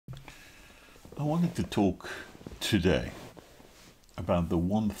I wanted to talk today about the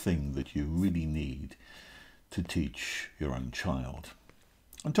one thing that you really need to teach your own child.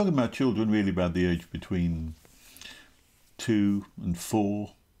 I'm talking about children really about the age between 2 and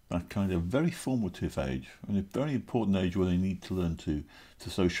 4, that kind of very formative age, and a very important age where they need to learn to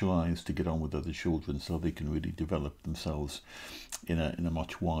socialise, to get on with other children so they can really develop themselves in a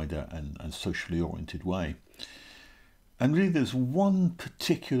much wider and socially oriented way. And really there's one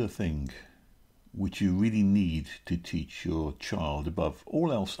particular thing which you really need to teach your child above all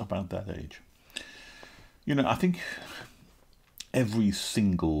else about that age. You know, I think every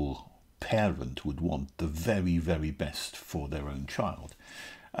single parent would want the very, very best for their own child.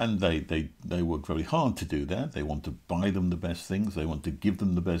 And they work very hard to do that. They want to buy them the best things, they want to give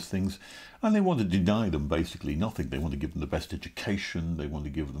them the best things, and they want to deny them basically nothing. They want to give them the best education, they want to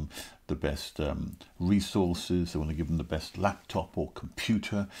give them the best resources, they want to give them the best laptop or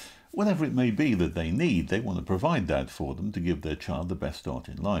computer, whatever it may be that they need. They want to provide that for them to give their child the best start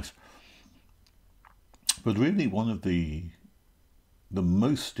in life. But really one of the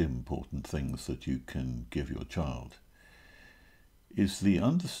most important things that you can give your child is the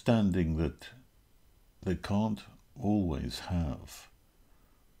understanding that they can't always have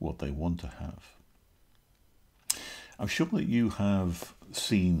what they want to have. I'm sure that you have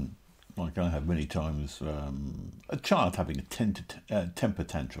seen, like I have many times, a child having a temper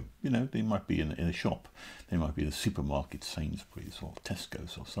tantrum. You know, they might be in a shop, they might be in a supermarket, Sainsbury's or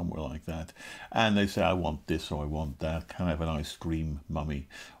Tesco's or somewhere like that, and they say, I want this or I want that, can I have an ice cream, mummy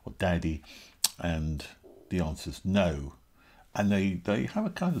or daddy? And the answer's no. And they have a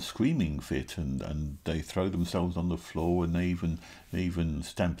kind of screaming fit, and they throw themselves on the floor, and they even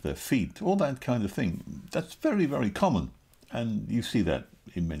stamp their feet, all that kind of thing. That's very, very common, and you see that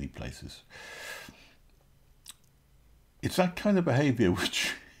in many places. It's that kind of behaviour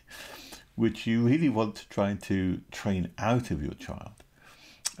which you really want to try to train out of your child,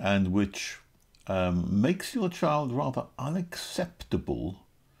 and which makes your child rather unacceptable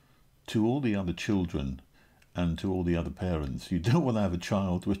to all the other children and to all the other parents. You don't want to have a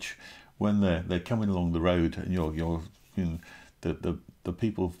child which, when they're coming along the road and you're you know, the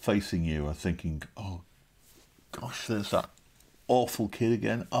people facing you are thinking, oh gosh, there's that awful kid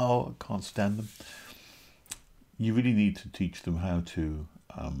again, oh, I can't stand them. You really need to teach them how to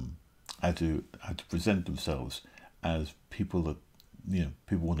present themselves as people that, you know,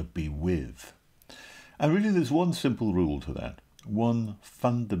 people want to be with. And really there's one simple rule to that, one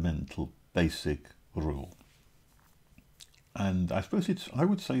fundamental basic rule. And I suppose I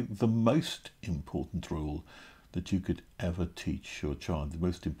would say, the most important rule that you could ever teach your child, the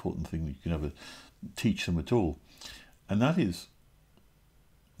most important thing that you can ever teach them at all. And that is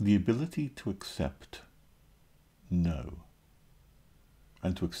the ability to accept no,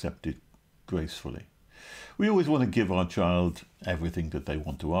 and to accept it gracefully. We always want to give our child everything that they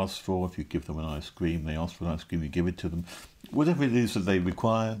want to ask for. If you give them an ice cream, they ask for an ice cream, you give it to them. Whatever it is that they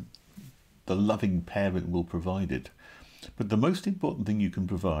require, the loving parent will provide it. But the most important thing you can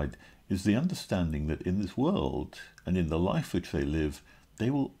provide is the understanding that in this world and in the life which they live, they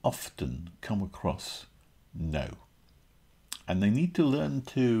will often come across no. And they need to learn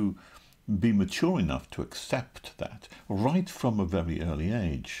to be mature enough to accept that right from a very early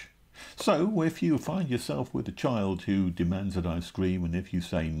age. So if you find yourself with a child who demands an ice cream, and if you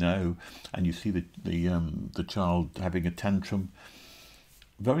say no, and you see the child having a tantrum,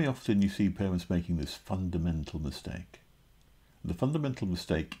 very often you see parents making this fundamental mistake. The fundamental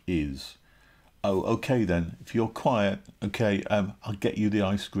mistake is, oh, okay then, if you're quiet, okay, I'll get you the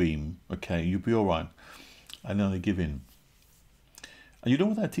ice cream, okay, you'll be all right. And then they give in. And you know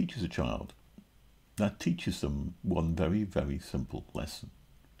what that teaches a child? That teaches them one very, very simple lesson.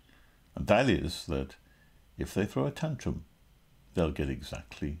 And that is that if they throw a tantrum, they'll get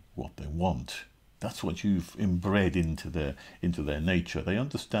exactly what they want. That's what you've inbred into their nature. They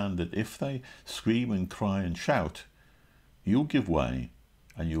understand that if they scream and cry and shout, you'll give way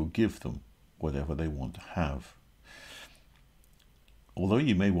and you'll give them whatever they want to have. Although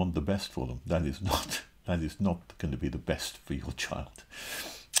you may want the best for them, that is not going to be the best for your child.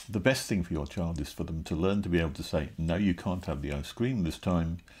 The best thing for your child is for them to learn to be able to say, no, you can't have the ice cream this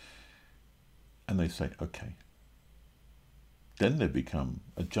time. And they say, okay. Then they become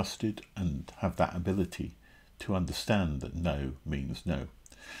adjusted and have that ability to understand that no means no.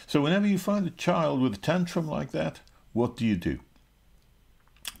 So whenever you find a child with a tantrum like that, what do you do?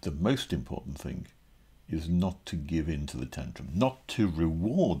 The most important thing is not to give in to the tantrum, not to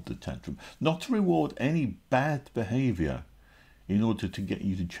reward the tantrum, not to reward any bad behaviour in order to get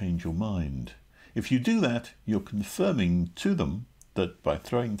you to change your mind. If you do that, you're confirming to them that by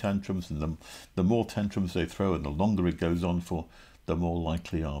throwing tantrums, and the more tantrums they throw and the longer it goes on for, the more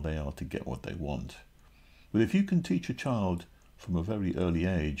likely they are to get what they want. But if you can teach a child from a very early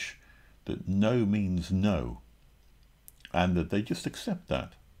age that no means no, and that they just accept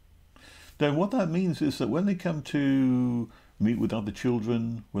that, then what that means is that when they come to meet with other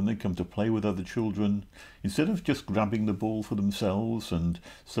children, when they come to play with other children, instead of just grabbing the ball for themselves and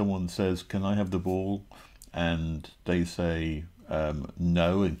someone says, "Can I have the ball?" and they say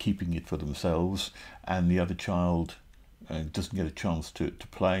no and keeping it for themselves, and the other child doesn't get a chance to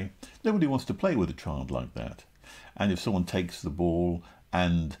play. Nobody wants to play with a child like that. And if someone takes the ball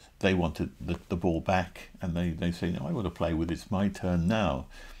and they want the ball back and they say, "No, I want to play with it, it's my turn now,"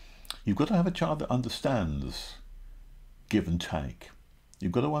 you've got to have a child that understands give and take.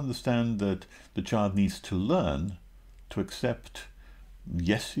 You've got to understand that the child needs to learn to accept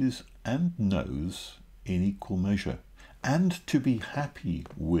yeses and nos in equal measure, and to be happy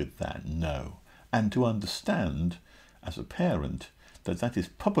with that no, and to understand as a parent that that is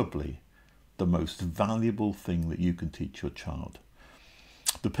probably the most valuable thing that you can teach your child.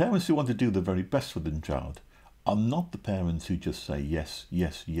 The parents who want to do the very best for their child are not the parents who just say yes,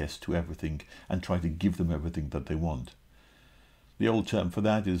 yes, yes to everything and try to give them everything that they want. The old term for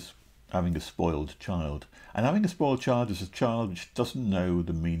that is having a spoiled child. And having a spoiled child is a child which doesn't know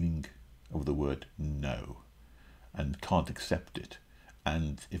the meaning of the word no and can't accept it.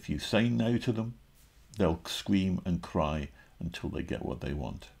 And if you say no to them, they'll scream and cry until they get what they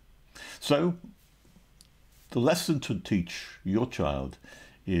want. So the lesson to teach your child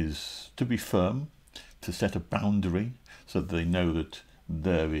is to be firm, to set a boundary so that they know that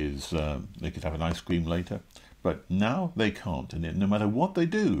there is, they could have an ice cream later, but now they can't. And no matter what they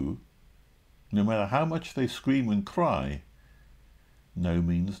do, no matter how much they scream and cry, no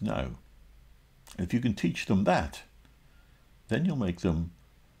means no. If you can teach them that, then you'll make them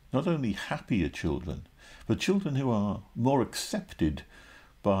not only happier children, but children who are more accepted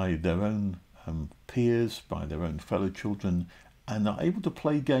by their own peers, by their own fellow children, and are able to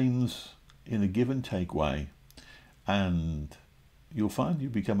play games in a give and take way. And you'll find you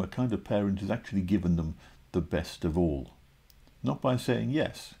become a kind of parent who's actually given them the best of all. Not by saying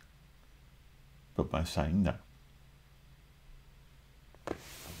yes, but by saying no.